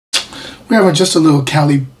We're having just a little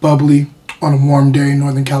Cali bubbly on a warm day in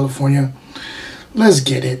Northern California. Let's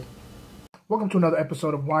get it. Welcome to another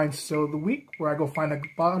episode of Wine Still of the Week, where I go find a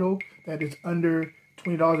bottle that is under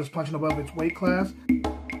 $20 that's punching above its weight class.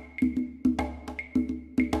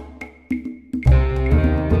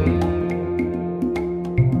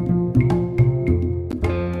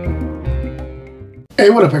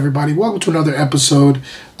 Hey, what up, everybody? Welcome to another episode.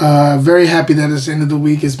 Very happy that it's the end of the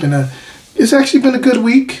week. It's actually been a good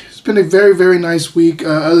week. It's been a very, very nice week.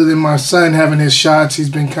 Other than my son having his shots,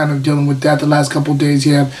 he's been kind of dealing with that the last couple of days.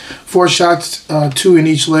 He had 4 shots, 2 in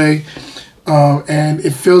each leg, and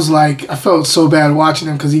it feels like I felt so bad watching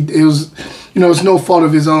him because it's no fault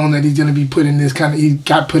of his own that he's gonna be put in this kind of. He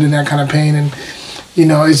got put in that kind of pain, and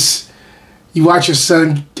you watch your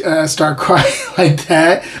son start crying like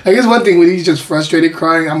that. I guess one thing when he's just frustrated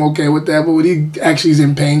crying, I'm okay with that. But when he actually is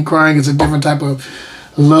in pain crying, it's a different type of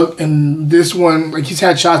look. And this one, like, he's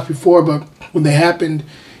had shots before, but when they happened,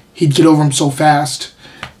 he'd get over them so fast.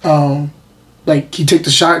 Like, he'd take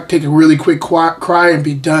the shot, take a really quick cry, and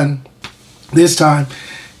be done. This time,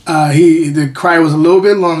 the cry was a little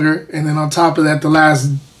bit longer. And then on top of that, the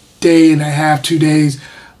last day and a half, 2 days,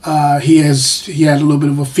 he had a little bit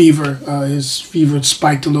of a fever. His fever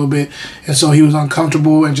spiked a little bit, and so he was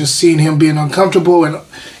uncomfortable. And just seeing him being uncomfortable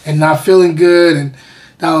and not feeling good, and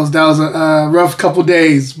that was a rough couple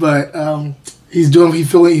days. But he's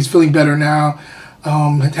feeling better now.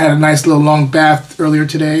 Had a nice little long bath earlier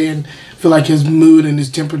today, and feel like his mood and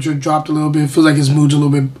his temperature dropped a little bit. Feels like his mood's a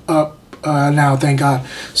little bit up now. Thank God.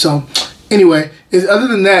 So anyway, other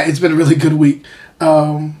than that, it's been a really good week.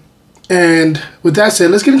 And with that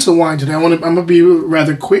said, let's get into the wine today. I'm gonna be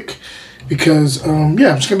rather quick because I'm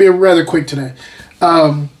just gonna be rather quick today.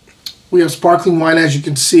 We have sparkling wine, as you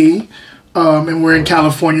can see, and we're in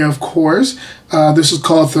California, of course. This is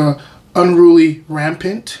called the Unruly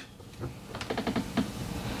Rampant,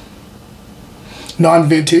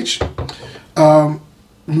 non-vintage,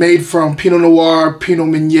 made from Pinot Noir, Pinot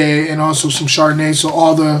Meunier, and also some Chardonnay. So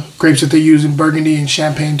all the grapes that they use in Burgundy and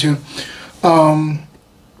Champagne too.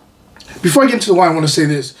 Before I get into the wine, I want to say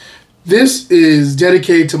this. This is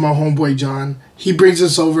dedicated to my homeboy, John. He brings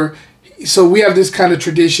us over. So we have this kind of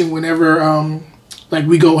tradition whenever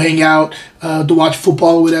we go hang out to watch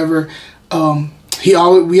football or whatever.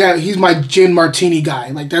 He's my gin martini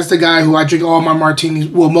guy. Like, that's the guy who I drink all my martinis,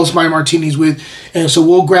 well, most of my martinis with. And so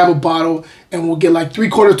we'll grab a bottle and we'll get like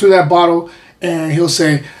 3/4 through that bottle, and he'll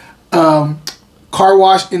say, car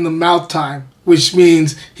wash in the mouth time, which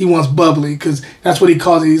means he wants bubbly, because that's what he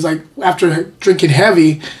calls it. He's like, after drinking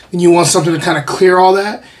heavy, then you want something to kind of clear all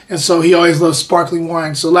that. And so he always loves sparkling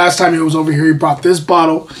wine. So last time he was over here, he brought this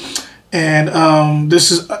bottle, and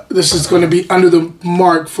this is going to be under the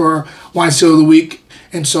mark for Wine Still of the Week.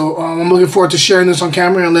 And so I'm looking forward to sharing this on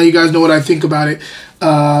camera and let you guys know what I think about it.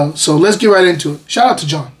 So let's get right into it. Shout out to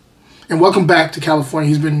John, and welcome back to California.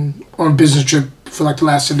 He's been on a business trip for like the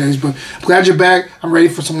last 10 days, but I'm glad you're back. I'm ready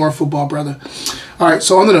for some more football, brother. All right,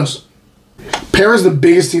 so on the nose. Pear is the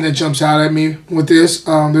biggest thing that jumps out at me with this.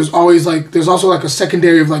 There's also like a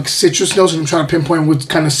secondary of like citrus notes, and I'm trying to pinpoint what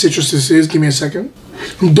kind of citrus this is. Give me a second.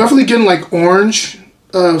 I'm definitely getting like orange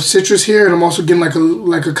citrus here, and I'm also getting like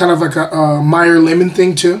a kind of like a Meyer lemon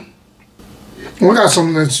thing too. And I got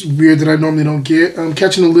something that's weird that I normally don't get. I'm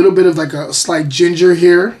catching a little bit of like a slight ginger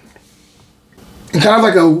here, and kind of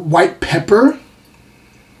like a white pepper.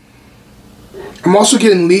 I'm also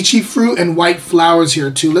getting lychee fruit and white flowers here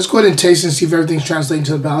too. Let's go ahead and taste and see if everything's translating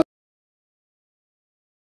to the palate.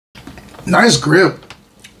 Nice grip.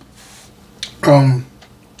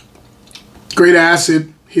 Great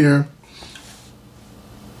acid here.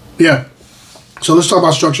 Yeah. So let's talk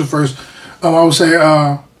about structure first. I would say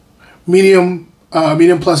medium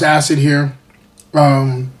plus acid here.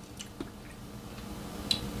 Long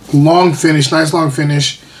finish, nice long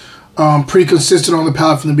finish. Pretty consistent on the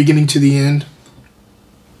palate from the beginning to the end.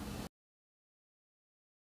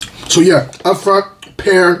 So yeah, up front,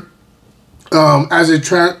 pear. As it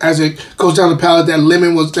goes down the palate, that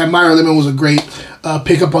Meyer lemon was a great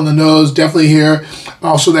pickup on the nose, definitely here.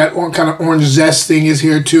 Also, that kind of orange zest thing is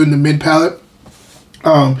here too in the mid palate.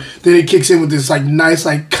 Then it kicks in with this like nice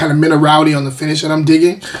like kind of minerality on the finish that I'm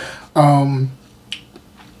digging.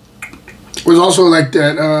 There's also like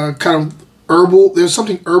that kind of herbal. There's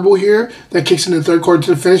something herbal here that kicks in the third quarter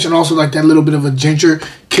to the finish, and also like that little bit of a ginger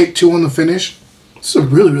kick too on the finish. This is a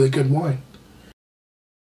really, really good wine.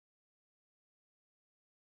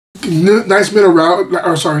 Nice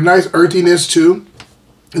nice earthiness too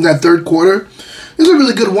in that third quarter. This is a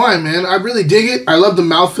really good wine, man. I really dig it. I love the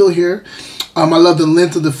mouthfeel here. I love the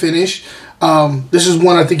length of the finish. This is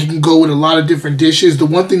one I think you can go with a lot of different dishes. The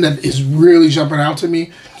one thing that is really jumping out to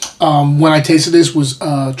me when I tasted this was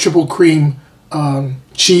triple cream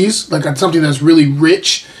cheese, like something that's really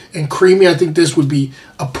rich and creamy. I think this would be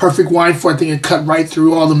a perfect wine for. I think it cut right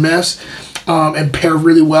through all the mess and pair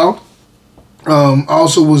really well. I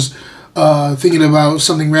also was thinking about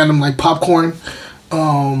something random like popcorn,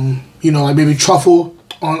 you know, like maybe truffle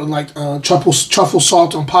on like truffle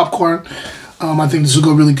salt on popcorn. I think this will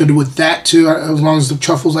go really good with that too, as long as the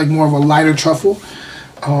truffle's like more of a lighter truffle.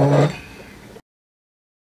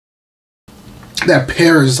 That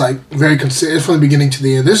pear is like very consistent from the beginning to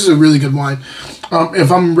the end. This is a really good wine.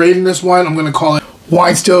 If I'm rating this wine, I'm going to call it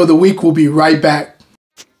Wine Still of the Week. We'll be right back.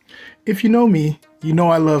 If you know me, you know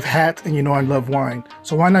I love hats and you know I love wine.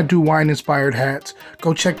 So why not do wine-inspired hats?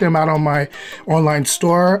 Go check them out on my online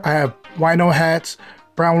store. I have wino hats,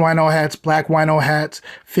 brown wino hats, black wino hats,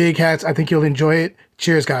 fig hats. I think you'll enjoy it.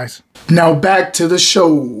 Cheers, guys. Now back to the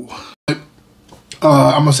show.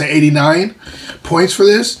 I'm going to say 89 points for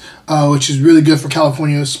this, which is really good for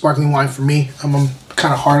California sparkling wine for me. I'm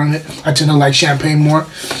kind of hard on it. I tend to like champagne more.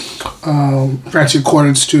 Fancy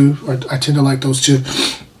Accordance too. I tend to like those too.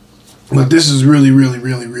 But this is really, really,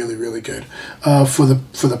 really, really, really good for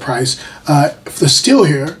the price. The steal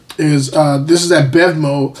here is this is at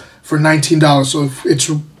Bevmo for $19. So it's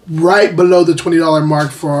right below the $20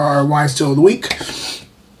 mark for our Wine Steal of the Week.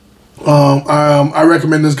 I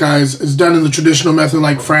recommend this, guys. It's done in the traditional method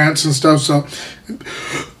like France and stuff. So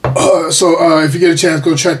if you get a chance,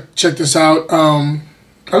 go check this out.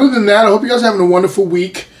 Other than that, I hope you guys are having a wonderful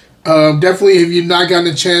week. Definitely, if you've not gotten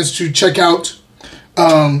a chance to check out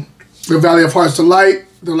The Valley of Heart's Delight,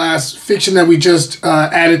 the last fiction that we just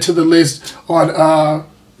added to the list on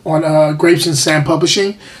Grapes and Sand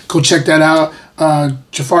Publishing, go check that out.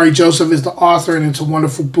 Jafari Joseph is the author, and it's a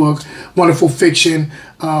wonderful book, wonderful fiction.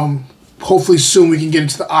 Hopefully soon we can get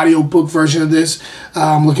into the audiobook version of this.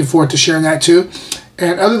 I'm looking forward to sharing that too.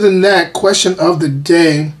 And other than that, question of the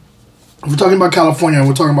day. If we're talking about California and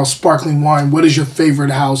we're talking about sparkling wine, what is your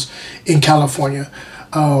favorite house in California?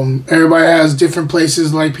 Everybody has different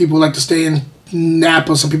places. Like people like to stay in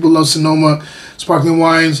Napa. Some people love Sonoma sparkling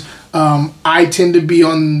wines. I tend to be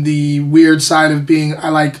on the weird side of being, I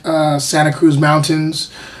like Santa Cruz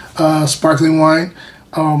Mountains sparkling wine.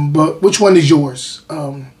 But which one is yours?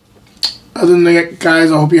 Other than that, guys,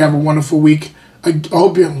 I hope you have a wonderful week. I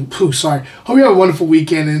hope you have a wonderful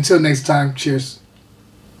weekend. And until next time, cheers.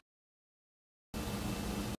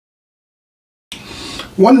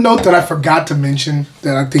 One note that I forgot to mention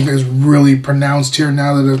that I think is really pronounced here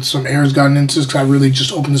now that some air has gotten into this, because I really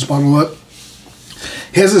just opened this bottle up.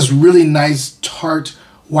 It has this really nice tart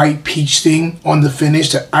white peach thing on the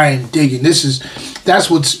finish that I am digging. That's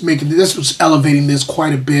what's elevating this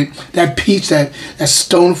quite a bit. That peach, that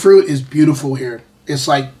stone fruit is beautiful here. It's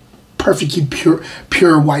like perfectly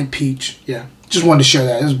pure white peach. Yeah, just wanted to share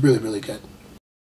that. It's really, really good.